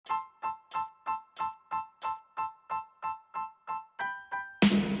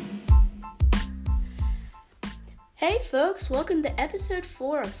Hey folks, welcome to episode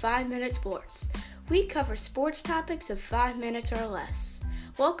 4 of 5 Minute Sports. We cover sports topics in 5 minutes or less.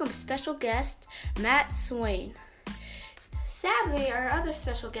 Welcome special guest, Matt Swain. Sadly, our other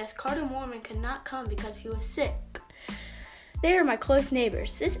special guest, Carter Mormon, could not come because he was sick. They are my close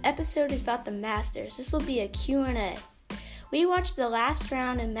neighbors. This episode is about the Masters. This will be a Q&A. We watched the last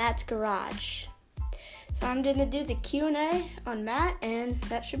round in Matt's garage. So I'm going to do the Q&A on Matt, and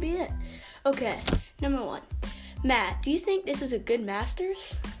that should be it. Okay, number 1. Matt, do you think this was a good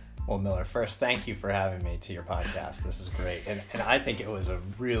Masters? Well, Miller, first, thank you for having me to your podcast. This is great. And I think it was a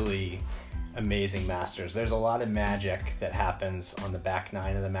really amazing Masters. There's a lot of magic that happens on the back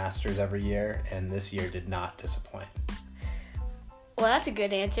nine of the Masters every year, and this year did not disappoint. Well, that's a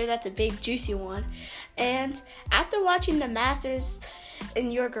good answer. That's a big, juicy one. And after watching the Masters in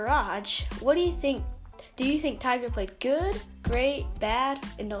your garage, what do you think? Do you think Tiger played good, great, bad,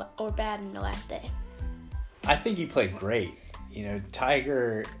 or bad in the last day? I think he played great. You know,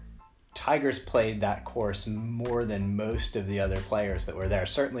 Tiger's played that course more than most of the other players that were there.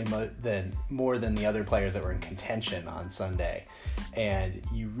 Certainly more than the other players that were in contention on Sunday. And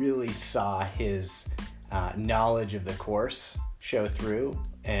you really saw his knowledge of the course show through.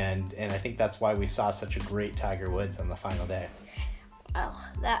 And I think that's why we saw such a great Tiger Woods on the final day. Oh,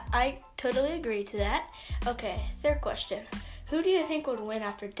 I totally agree to that. Okay, third question. Who do you think would win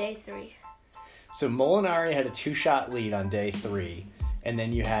after day 3? So Molinari had a 2-shot lead on day 3, and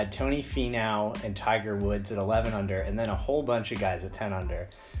then you had Tony Finau and Tiger Woods at 11 under, and then a whole bunch of guys at 10 under.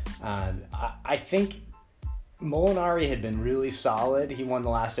 I think Molinari had been really solid. He won the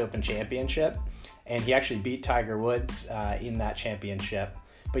last Open Championship, and he actually beat Tiger Woods in that championship.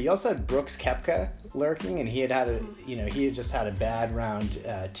 But you also had Brooks Koepka lurking, and he had just had a bad round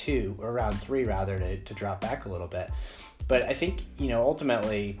 3 rather to drop back a little bit. But I think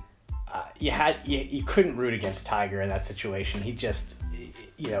ultimately. You couldn't root against Tiger in that situation. He just,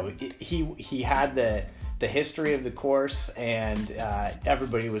 he had the history of the course, and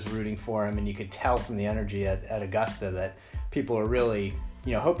everybody was rooting for him, and you could tell from the energy at Augusta that people were really,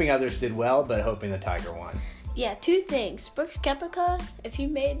 hoping others did well, but hoping that Tiger won. Yeah, 2 things. Brooks Koepka, if he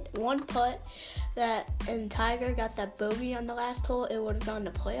made one putt and Tiger got that bogey on the last hole, it would have gone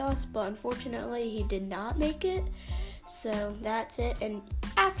to playoffs, but unfortunately he did not make it. So that's it. And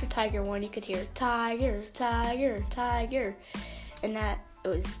after Tiger won, you could hear Tiger, Tiger, Tiger. And it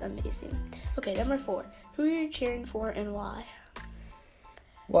was amazing. Okay, number 4. Who are you cheering for and why?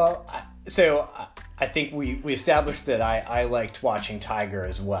 Well, I think we established that I liked watching Tiger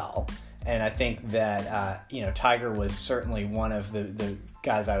as well. And I think that, Tiger was certainly one of the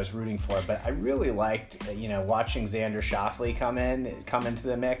guys I was rooting for. But I really liked, watching Xander Schauffele come into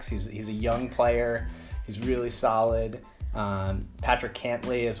the mix. He's a young player. He's really solid. Patrick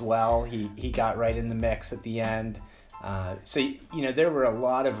Cantlay as well. He got right in the mix at the end. So there were a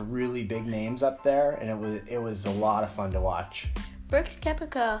lot of really big names up there, and it was a lot of fun to watch. Brooks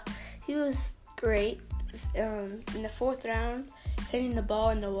Koepka, he was great in the 4th round. Hitting the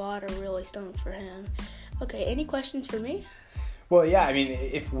ball in the water really stung for him. Okay, any questions for me? Well, yeah. I mean,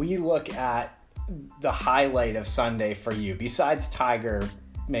 if we look at the highlight of Sunday for you, besides Tiger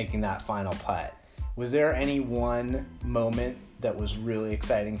making that final putt, was there any one moment that was really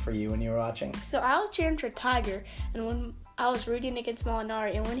exciting for you when you were watching? So I was cheering for Tiger, and when I was rooting against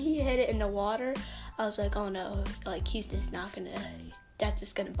Molinari, and when he hit it in the water, I was like, oh no, he's just not going to, that's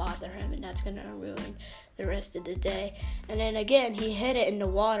just going to bother him, and that's going to ruin the rest of the day. And then again, he hit it in the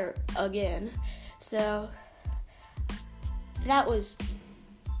water again. So that was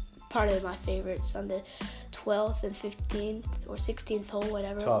part of my favorites on the 12th and 15th or 16th hole,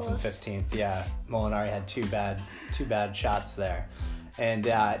 whatever it was. 12th and 15th, yeah. Molinari had two bad shots there. And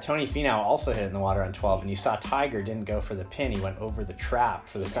Tony Finau also hit in the water on 12, and you saw Tiger didn't go for the pin. He went over the trap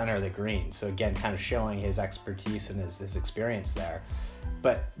for the center of the green. So again, kind of showing his expertise and his experience there.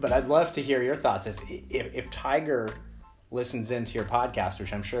 But I'd love to hear your thoughts. If Tiger listens into your podcast,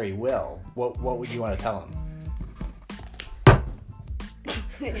 which I'm sure he will, what would you want to tell him?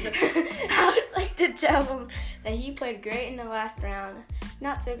 I would like to tell him that he played great in the last round.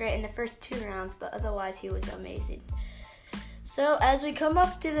 Not so great in the first 2 rounds, but otherwise he was amazing. So as we come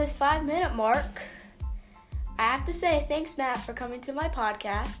up to this 5-minute mark, I have to say thanks, Matt, for coming to my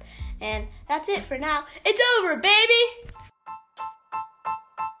podcast. And that's it for now. It's over, baby!